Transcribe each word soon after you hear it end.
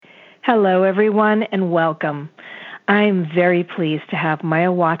Hello, everyone, and welcome. I'm very pleased to have Maja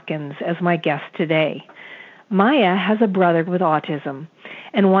Watkins as my guest today. Maja has a brother with autism,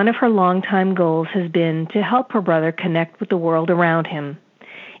 and one of her longtime goals has been to help her brother connect with the world around him.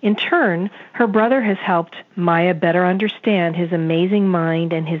 In turn, her brother has helped Maja better understand his amazing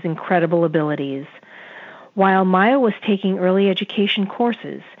mind and his incredible abilities. While Maja was taking early education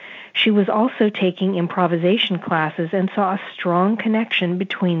courses, she was also taking improvisation classes and saw a strong connection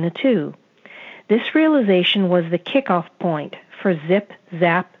between the two. This realization was the kickoff point for Zip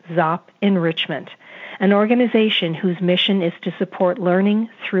Zap Zop Enrichment, an organization whose mission is to support learning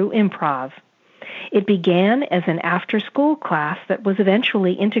through improv. It began as an after-school class that was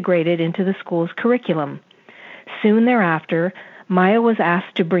eventually integrated into the school's curriculum. Soon thereafter, Maja was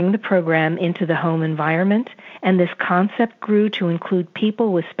asked to bring the program into the home environment, and this concept grew to include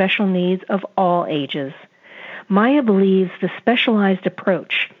people with special needs of all ages. Maja believes the specialized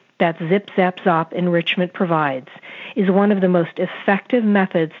approach that Zip Zap Zop Enrichment provides is one of the most effective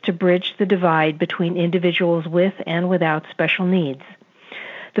methods to bridge the divide between individuals with and without special needs.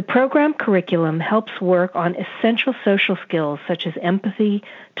 The program curriculum helps work on essential social skills such as empathy,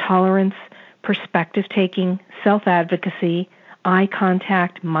 tolerance, perspective-taking, self-advocacy, eye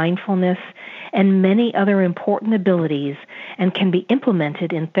contact, mindfulness, and many other important abilities, and can be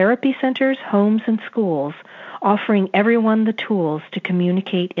implemented in therapy centers, homes, and schools, offering everyone the tools to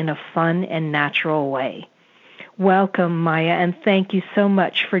communicate in a fun and natural way. Welcome, Maja, and thank you so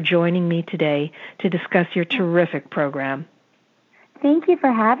much for joining me today to discuss your terrific program. Thank you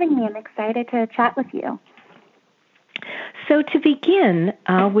for having me. I'm excited to chat with you. So to begin,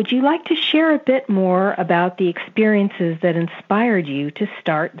 would you like to share a bit more about the experiences that inspired you to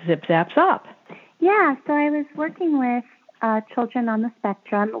start Zip Zap Zop? Yeah, so I was working with children on the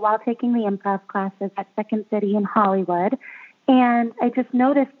spectrum while taking the improv classes at Second City in Hollywood, and I just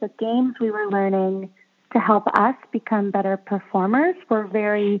noticed the games we were learning to help us become better performers were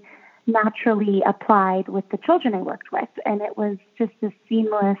very naturally applied with the children I worked with, and it was just a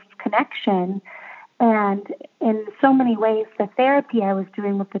seamless connection. And in so many ways, the therapy I was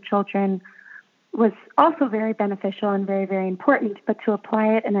doing with the children was also very beneficial and very, very important, but to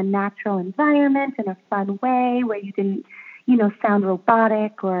apply it in a natural environment, in a fun way where you didn't, sound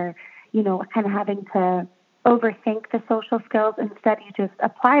robotic or, kind of having to overthink the social skills. Instead, you just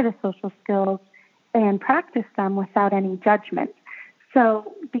apply the social skills and practice them without any judgment.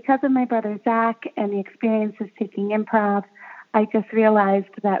 So because of my brother Zach and the experiences taking improv, I just realized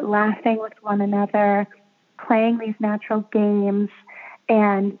that laughing with one another, playing these natural games,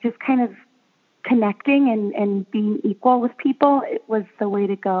 and just kind of connecting and being equal with people, it was the way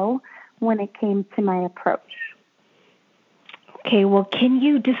to go when it came to my approach. Okay, well, can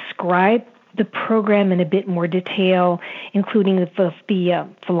you describe the program in a bit more detail, including the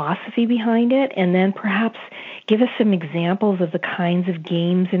philosophy behind it, and then perhaps give us some examples of the kinds of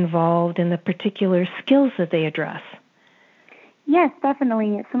games involved and the particular skills that they address? Yes,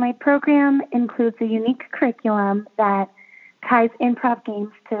 definitely. So my program includes a unique curriculum that ties improv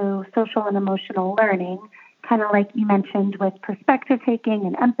games to social and emotional learning, kind of like you mentioned with perspective taking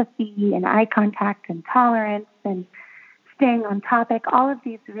and empathy and eye contact and tolerance and staying on topic. All of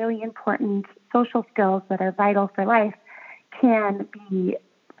these really important social skills that are vital for life can be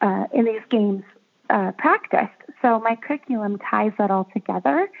in these games practiced. So my curriculum ties that all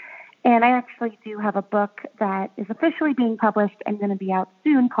together. And I actually do have a book that is officially being published and going to be out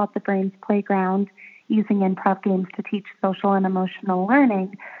soon called The Brain's Playground, Using Improv Games to Teach Social and Emotional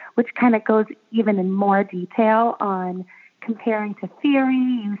Learning, which kind of goes even in more detail on comparing to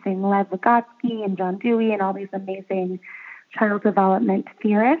theory, using Lev Vygotsky and John Dewey and all these amazing child development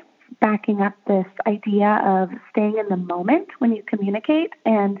theorists, backing up this idea of staying in the moment when you communicate.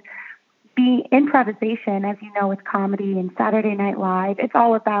 And improvisation, as you know, with comedy and Saturday Night Live, it's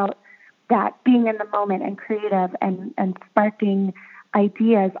all about that, being in the moment and creative and sparking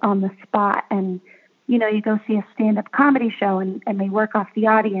ideas on the spot. And, you go see a stand-up comedy show and they work off the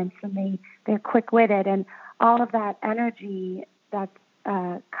audience and they're quick-witted, and all of that energy that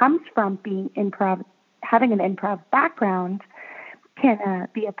comes from being having an improv background can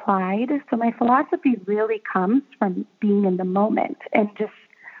be applied. So my philosophy really comes from being in the moment and just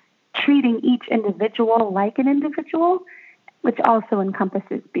treating each individual like an individual, which also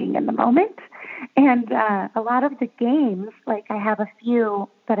encompasses being in the moment. And a lot of the games, like I have a few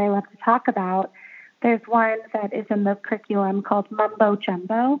that I love to talk about. There's one that is in the curriculum called Mumbo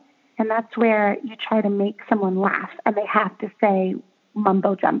Jumbo, and that's where you try to make someone laugh, and they have to say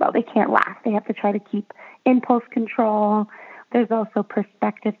mumbo jumbo. They can't laugh. They have to try to keep impulse control. There's also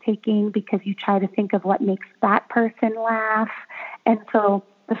perspective taking, because you try to think of what makes that person laugh. And so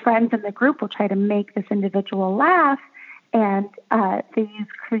the friends in the group will try to make this individual laugh, and they use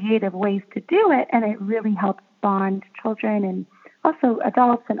creative ways to do it, and it really helps bond children and also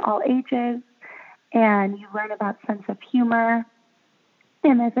adults in all ages, and you learn about sense of humor.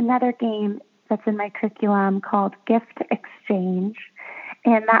 And there's another game that's in my curriculum called Gift Exchange,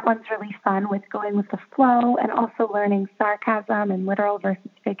 and that one's really fun with going with the flow and also learning sarcasm and literal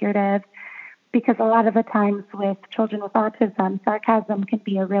versus figurative, because a lot of the times with children with autism, sarcasm can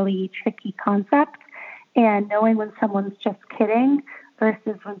be a really tricky concept, and knowing when someone's just kidding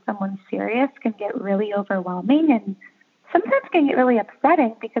versus when someone's serious can get really overwhelming and sometimes can get really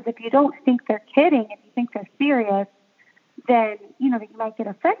upsetting, because if you don't think they're kidding, if you think they're serious, then, you might get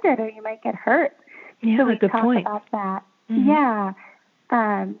offended or you might get hurt. Yeah, so we good talk point. about that. Mm-hmm. Yeah.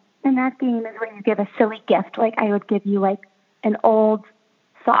 And that game is where you give a silly gift. Like I would give you like an old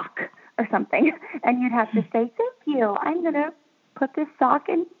sock or something, and you'd have to say, thank you. I'm going to put this sock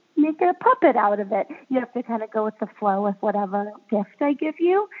and make a puppet out of it. You have to kind of go with the flow with whatever gift I give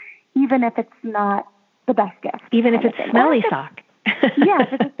you, even if it's not the best gift. Even if it's smelly sock. Yeah,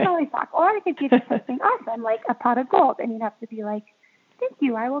 if it's a smelly sock. Or I could give you something awesome, like a pot of gold, and you'd have to be like, thank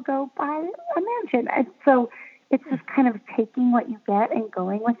you, I will go buy a mansion. And so it's just kind of taking what you get and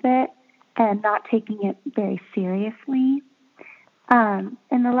going with it and not taking it very seriously. And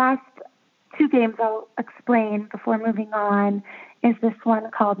the last two games I'll explain before moving on is this one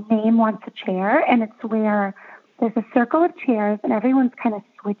called Name Wants a Chair, and it's where there's a circle of chairs and everyone's kind of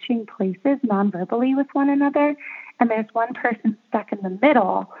switching places non-verbally with one another, and there's one person stuck in the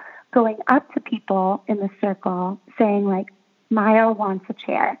middle going up to people in the circle saying like, Maja wants a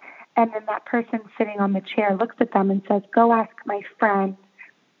chair. And then that person sitting on the chair looks at them and says, go ask my friend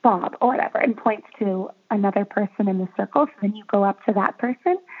Bob or whatever, and points to another person in the circle. So then you go up to that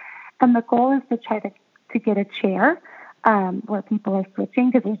person. And the goal is to try to get a chair where people are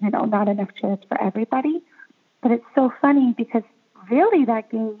switching, because there's not enough chairs for everybody. But it's so funny because really that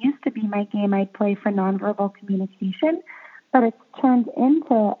game used to be my game I'd play for nonverbal communication, but it's turned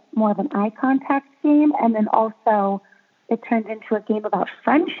into more of an eye contact game, and then also it turned into a game about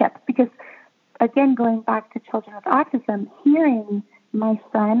friendship, because, again, going back to children with autism, hearing my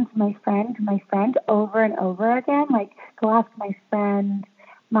friend over and over again, like, go ask my friend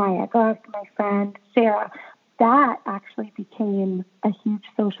Maya, go ask my friend Sarah, that actually became a huge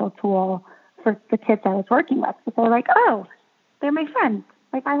social tool for the kids I was working with. So they're like, oh, they're my friends.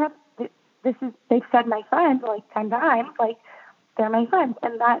 Like, they've said my friend like 10 times, like, they're my friends.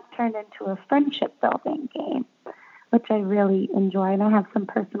 And that turned into a friendship building game, which I really enjoy. And I have some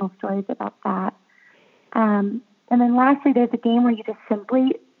personal stories about that. And then lastly, there's a game where you just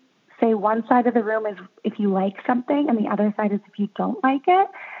simply say one side of the room is if you like something and the other side is if you don't like it.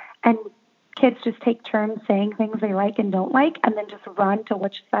 And kids just take turns saying things they like and don't like, and then just run to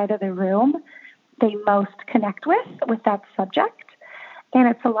which side of the room they most connect with that subject. And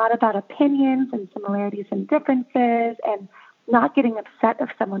it's a lot about opinions and similarities and differences, and not getting upset if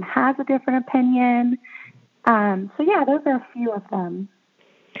someone has a different opinion. So yeah, those are a few of them.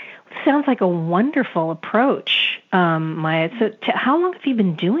 Sounds like a wonderful approach, Maya. So how long have you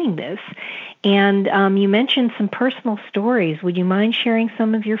been doing this? And you mentioned some personal stories. Would you mind sharing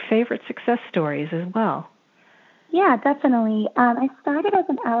some of your favorite success stories as well? Yeah, definitely. I started as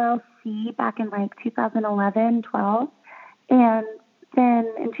an LLC back in like 2011, 12. And then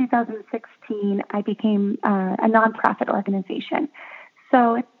in 2016, I became a nonprofit organization.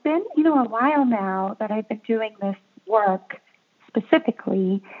 So it's been, a while now that I've been doing this work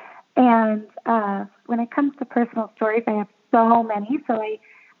specifically. And when it comes to personal stories, I have so many, so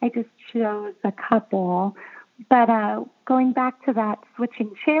I just chose a couple. But going back to that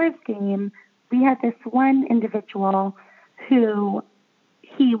switching chairs game, we had this one individual who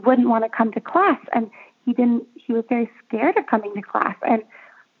he wouldn't want to come to class, and he was very scared of coming to class. And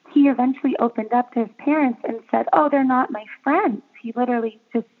he eventually opened up to his parents and said, oh, they're not my friends. He literally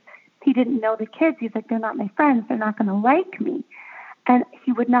he didn't know the kids. He's like, they're not my friends. They're not going to like me. And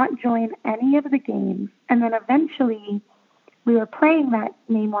he would not join any of the games. And then eventually we were playing that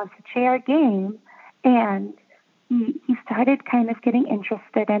Name Wants a Chair game, and he started kind of getting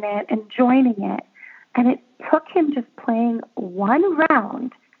interested in it and joining it. And it took him just playing one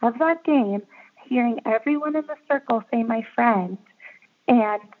round of that game, hearing everyone in the circle say my friend,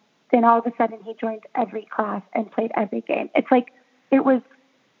 and then all of a sudden he joined every class and played every game. It's like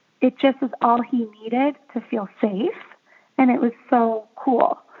it just was all he needed to feel safe, and it was so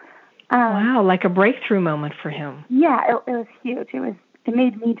cool. Wow, like a breakthrough moment for him. Yeah, it was huge. It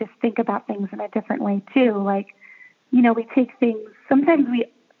made me just think about things in a different way too. Like, we take things, sometimes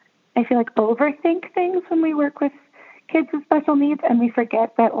I feel like overthink things when we work with kids with special needs, and we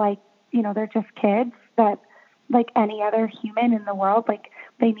forget that, like, they're just kids, that like any other human in the world, like,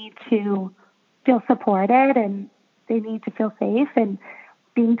 they need to feel supported and they need to feel safe, and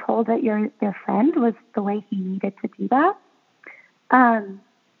being told that you're their friend was the way he needed to do that.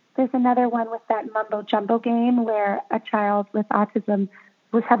 There's another one with that mumbo jumbo game where a child with autism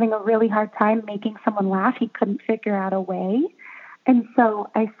was having a really hard time making someone laugh. He couldn't figure out a way. And so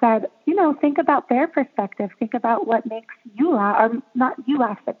I said, think about their perspective. Think about what makes you laugh, or not you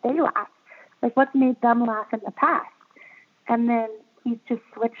laugh, but they laugh. Like, what's made them laugh in the past? And then he just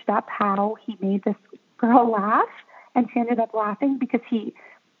switched up how he made this girl laugh, and she ended up laughing because he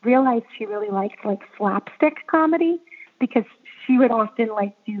realized she really liked, like, slapstick comedy, because she would often,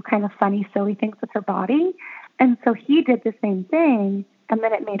 like, do kind of funny, silly things with her body. And so he did the same thing, and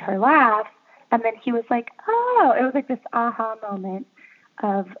then it made her laugh. And then he was like, oh, it was like this aha moment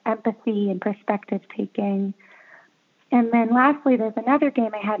of empathy and perspective taking. And then lastly, there's another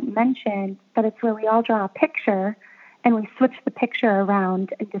game I hadn't mentioned, but it's where we all draw a picture and we switch the picture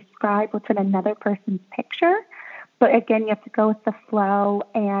around and describe what's in another person's picture. But again, you have to go with the flow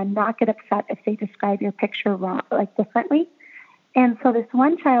and not get upset if they describe your picture wrong, like, differently. And so this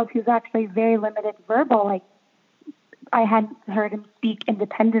one child who's actually very limited verbal, like, I hadn't heard him speak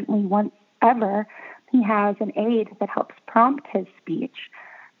independently once ever. He has an aid that helps prompt his speech.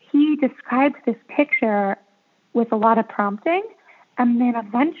 He described this picture with a lot of prompting, and then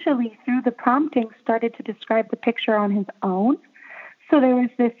eventually through the prompting started to describe the picture on his own. So there was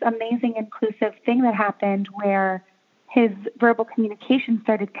this amazing inclusive thing that happened where his verbal communication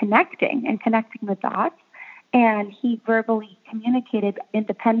started connecting the dots, and he verbally communicated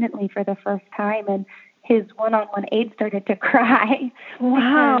independently for the first time, and his one-on-one aide started to cry.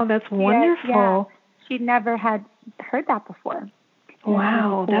 Wow, that's wonderful. Yeah, she never had heard that before.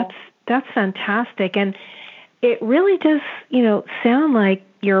 Wow, cool. That's fantastic. And it really does, sound like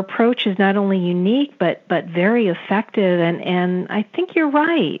your approach is not only unique but very effective, and I think you're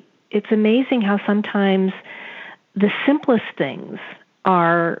right. It's amazing how sometimes the simplest things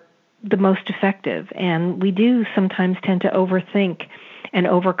are the most effective, and we do sometimes tend to overthink and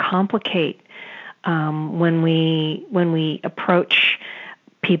overcomplicate when we approach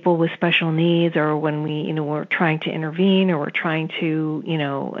people with special needs, or when we're trying to intervene, or we're trying to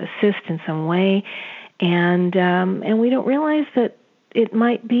assist in some way, and we don't realize that it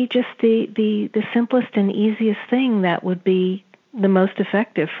might be just the simplest and easiest thing that would be the most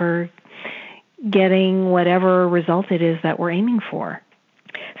effective for getting whatever result it is that we're aiming for.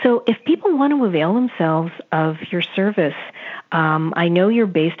 So if people want to avail themselves of your service, I know you're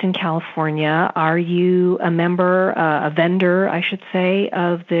based in California. Are you a member, a vendor, I should say,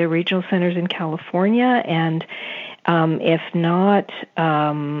 of the regional centers in California? And if not,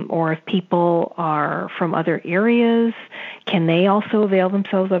 or if people are from other areas, can they also avail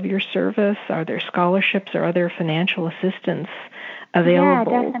themselves of your service? Are there scholarships or other financial assistance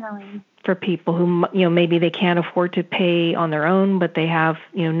available? Yeah, definitely. For people who, maybe they can't afford to pay on their own, but they have,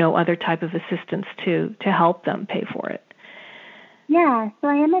 no other type of assistance to help them pay for it? Yeah, so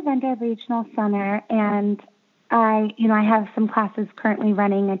I am a vendor of Regional Center, and I have some classes currently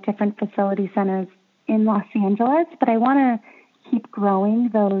running at different facility centers in Los Angeles, but I want to keep growing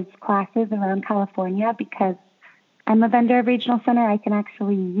those classes around California because I'm a vendor of Regional Center. I can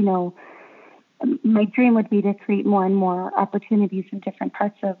actually, my dream would be to create more and more opportunities in different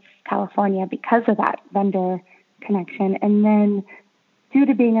parts of California because of that vendor connection. And then due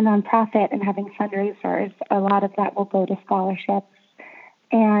to being a nonprofit and having fundraisers, a lot of that will go to scholarships.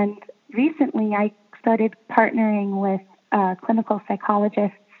 And recently I started partnering with clinical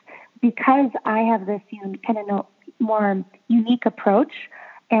psychologists because I have this more unique approach,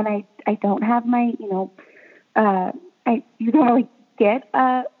 and I don't have my, you don't really get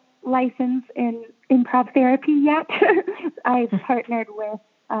a license in improv therapy yet. I've partnered with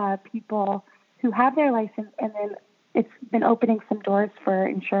people who have their license, and then it's been opening some doors for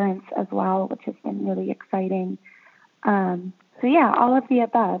insurance as well, which has been really exciting. So yeah, all of the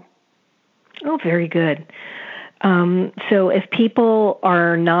above. Oh, very good. So if people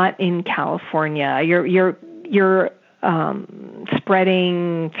are not in California, you're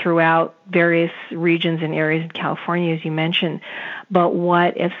spreading throughout various regions and areas in California, as you mentioned. But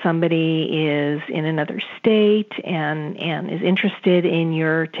what if somebody is in another state and is interested in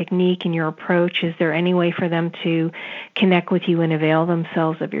your technique and your approach? Is there any way for them to connect with you and avail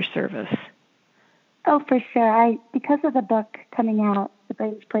themselves of your service? Oh, for sure. Because of the book coming out, The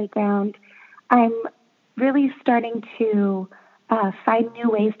Brain's Playground, I'm really starting to find new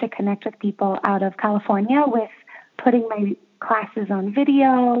ways to connect with people out of California with putting my classes on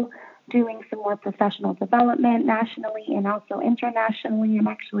video, doing some more professional development nationally and also internationally. I'm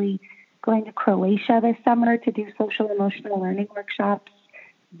actually going to Croatia this summer to do social emotional learning workshops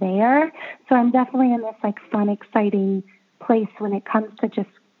there. So I'm definitely in this like fun, exciting place when it comes to just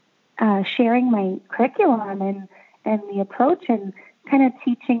sharing my curriculum and the approach, and kind of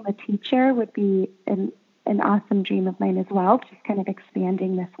teaching the teacher would be an awesome dream of mine as well, just kind of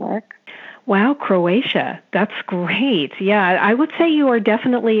expanding this work. Wow, Croatia. That's great. Yeah, I would say you are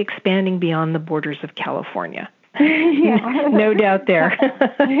definitely expanding beyond the borders of California. Yeah. No doubt there.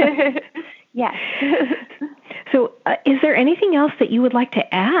 Yes. So is there anything else that you would like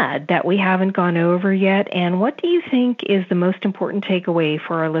to add that we haven't gone over yet? And what do you think is the most important takeaway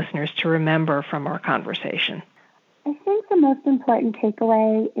for our listeners to remember from our conversation? I think the most important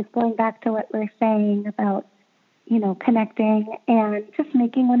takeaway is going back to what we're saying about, connecting and just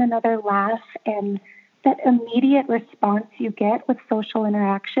making one another laugh. And that immediate response you get with social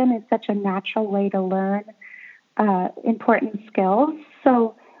interaction is such a natural way to learn important skills.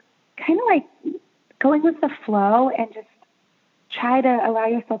 So kind of like going with the flow and just try to allow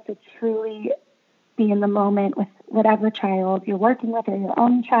yourself to truly be in the moment with whatever child you're working with, or your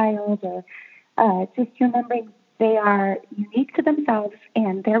own child, or just remembering they are unique to themselves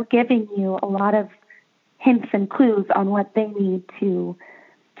and they're giving you a lot of hints and clues on what they need to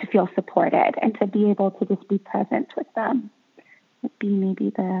feel supported, and to be able to just be present with them would be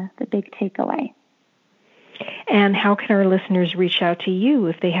maybe the big takeaway. And how can our listeners reach out to you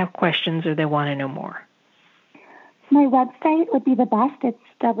if they have questions or they want to know more? My website would be the best. It's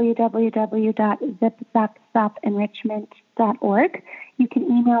www.zipzapzopenrichment.org. You can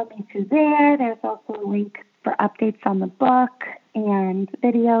email me through there. There's also a link for updates on the book and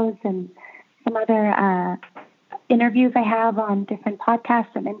videos and some other interviews I have on different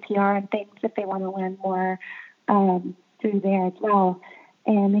podcasts and NPR and things if they want to learn more through there as well.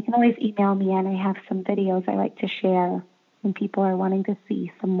 And they can always email me, and I have some videos I like to share when people are wanting to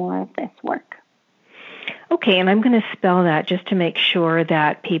see some more of this work. Okay, and I'm going to spell that just to make sure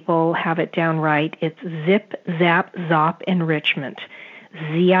that people have it down right. It's Zip Zap Zop Enrichment.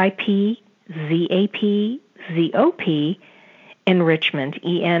 ZIPZAPZOP Enrichment,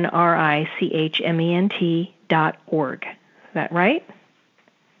 ENRICHMENT.org. Is that right?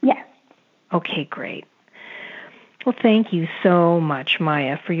 Yes. Okay, great. Well, thank you so much,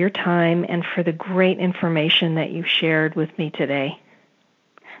 Maja, for your time and for the great information that you shared with me today.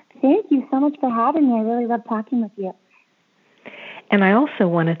 Thank you so much for having me. I really love talking with you. And I also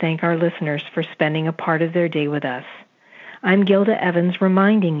want to thank our listeners for spending a part of their day with us. I'm Gilda Evans,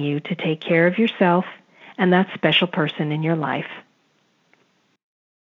 reminding you to take care of yourself and that special person in your life.